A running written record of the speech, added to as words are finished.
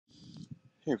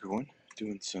Hey everyone,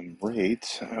 doing some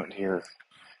raids out here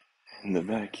in the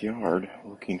backyard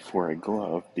looking for a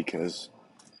glove because,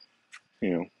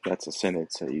 that's a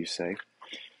sentence that you say.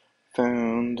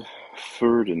 Found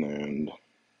Furdinand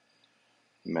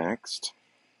maxed.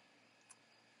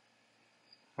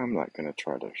 I'm not going to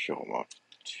try to show him off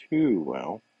too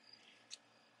well,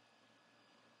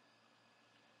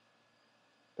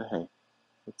 but hey,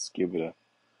 let's give it a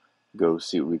go,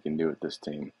 see what we can do with this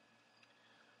team.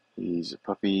 He's a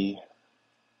puppy,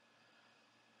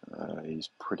 he's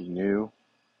pretty new,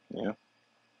 yeah,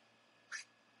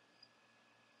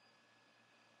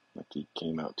 like he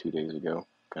came out 2 days ago,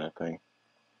 kind of thing.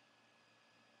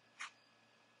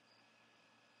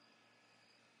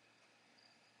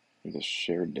 He just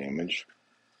shared damage.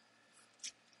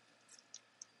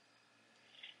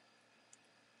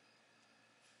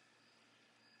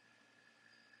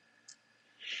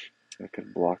 I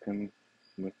could block him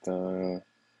with,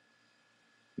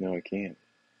 no I can't.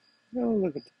 No,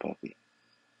 look at the puppy.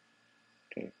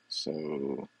 Okay,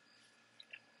 so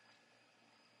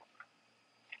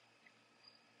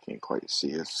can't quite see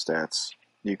his stats.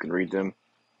 You can read them.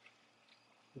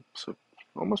 So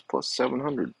almost plus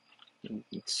 700.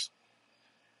 It's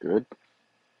good.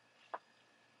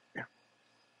 Yeah.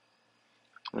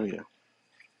 Oh yeah.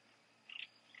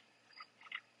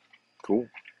 Cool.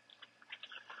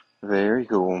 Very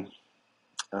cool.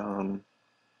 Um,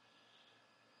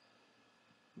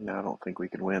 no, I don't think we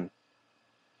could win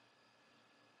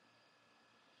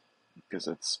because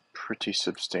it's pretty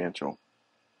substantial.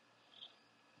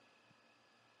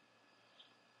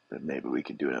 But maybe we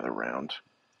could do another round.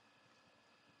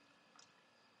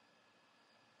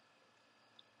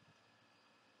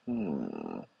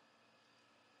 Hmm.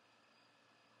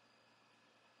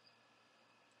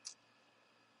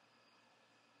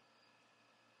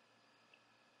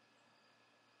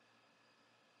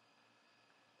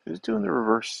 Who's doing the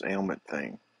reverse ailment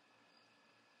thing?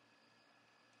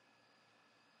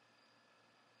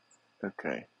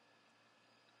 Okay.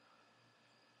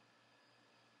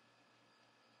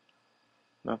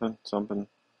 Nothing? Something?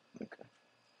 Okay.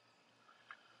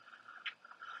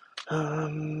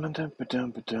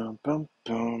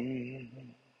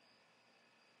 Ba-dum-ba-dum-ba-dum-bum-bum.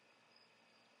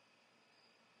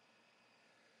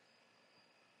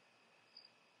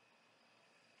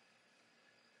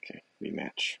 Okay,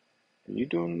 rematch. Are you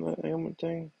doing the ailment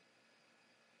thing?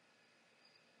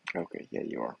 Okay, yeah,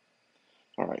 you are.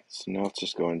 Alright, so now let's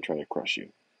just go and try to crush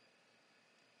you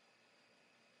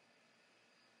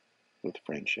with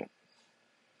friendship.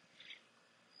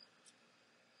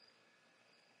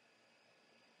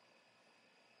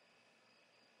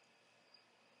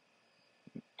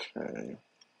 Okay.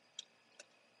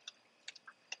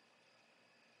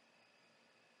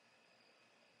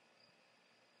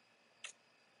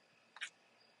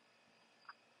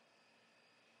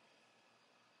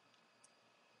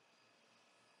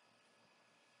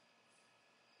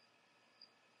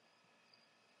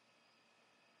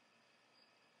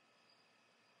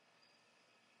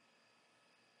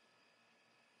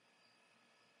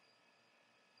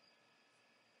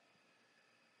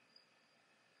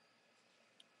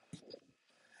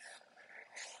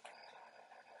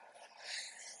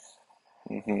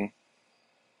 Mm-hmm.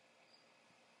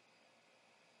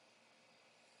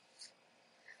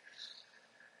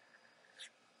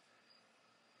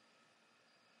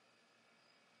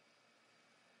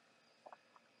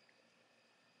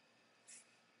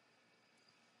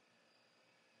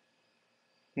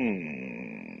 Hmm.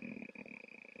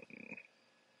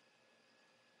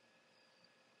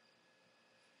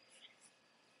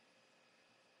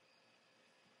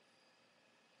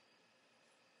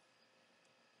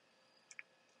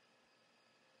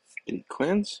 Did he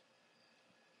cleanse?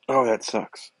 Oh, that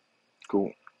sucks.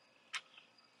 Cool.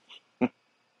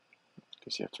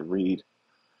 Guess you have to read.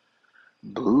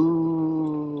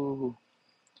 Boo.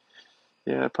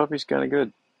 Yeah, that puppy's kind of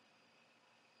good.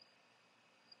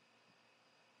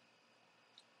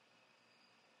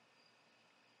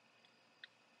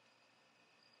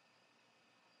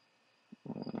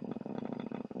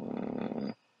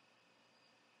 Mm,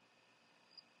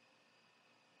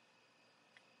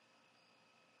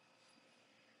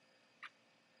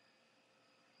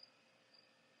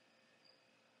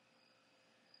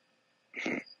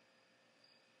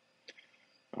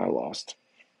 I lost.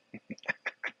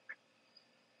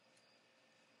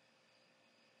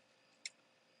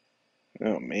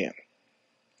 Oh man.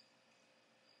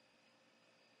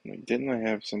 Like, didn't I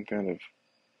have some kind of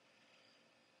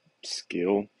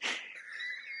skill?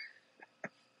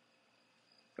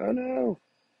 Oh no.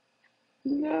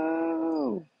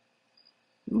 No.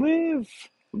 Live.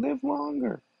 Live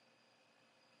longer.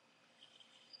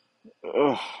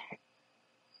 Ugh.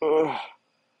 Ugh.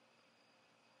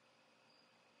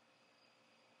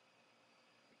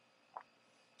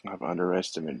 I've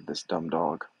underestimated this dumb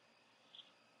dog,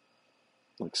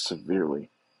 like severely,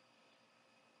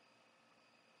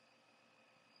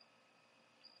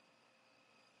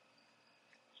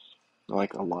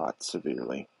 like a lot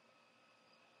severely.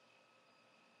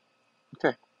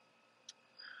 Okay,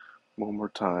 one more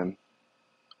time.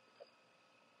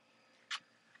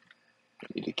 I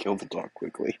need to kill the dog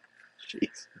quickly.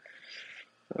 Jeez.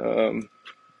 Um,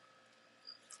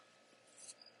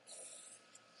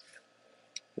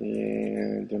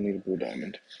 and don't need a blue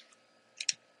diamond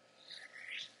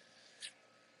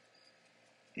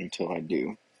until I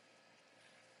do.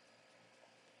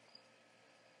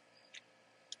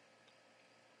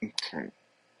 Okay,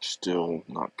 still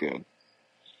not good.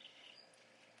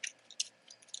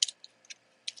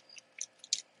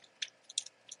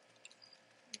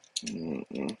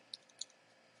 Mm-mm.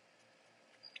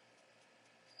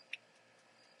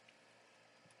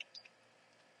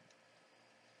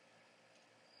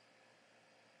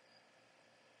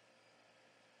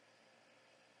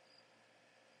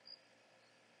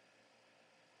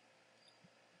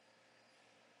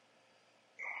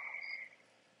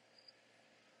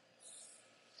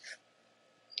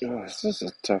 This is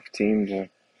a tough team to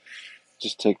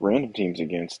just take random teams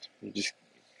against. You just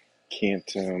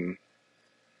can't you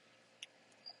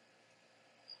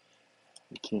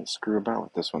can't screw about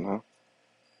with this one, huh?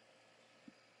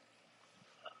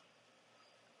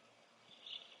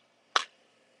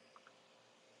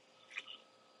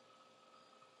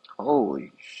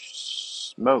 Holy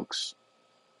smokes.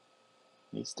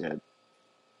 He's dead.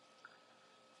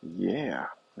 Yeah,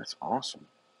 that's awesome.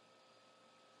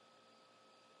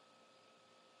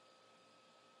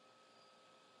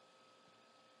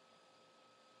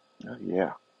 Oh,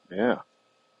 yeah, yeah,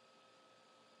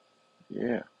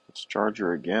 yeah. Let's charge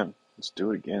her again. Let's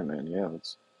do it again, man. Yeah,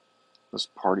 let's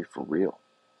party for real.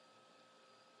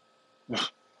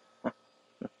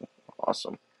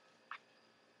 Awesome.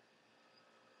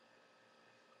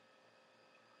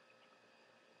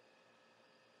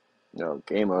 No,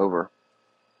 game over.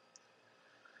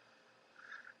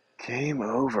 Game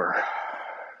over.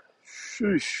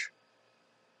 Sheesh.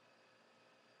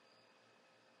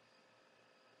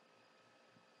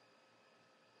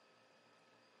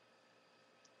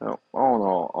 No, all in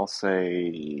all, I'll say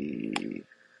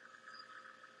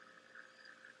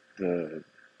the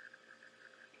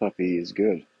puppy is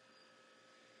good.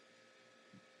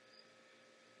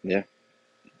 Yeah,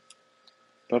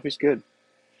 puppy's good.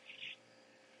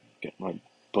 Get my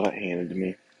butt handed to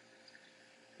me.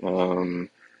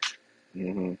 Um,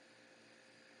 hmm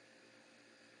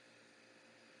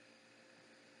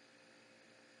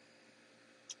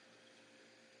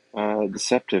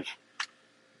Deceptive.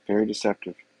 Very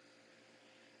deceptive.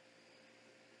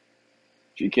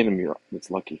 If you get him, it's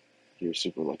lucky. You're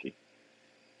super lucky.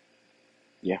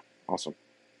 Yeah, awesome.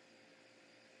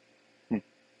 Hmm.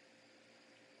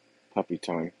 Puppy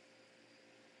time.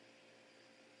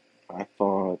 I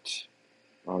thought,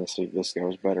 honestly, this guy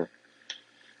was better.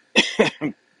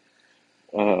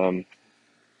 Um,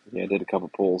 yeah, I did a couple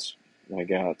pulls. I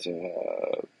got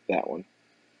that one.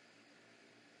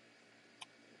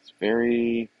 It's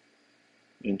very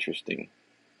interesting.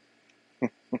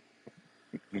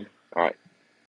 All right.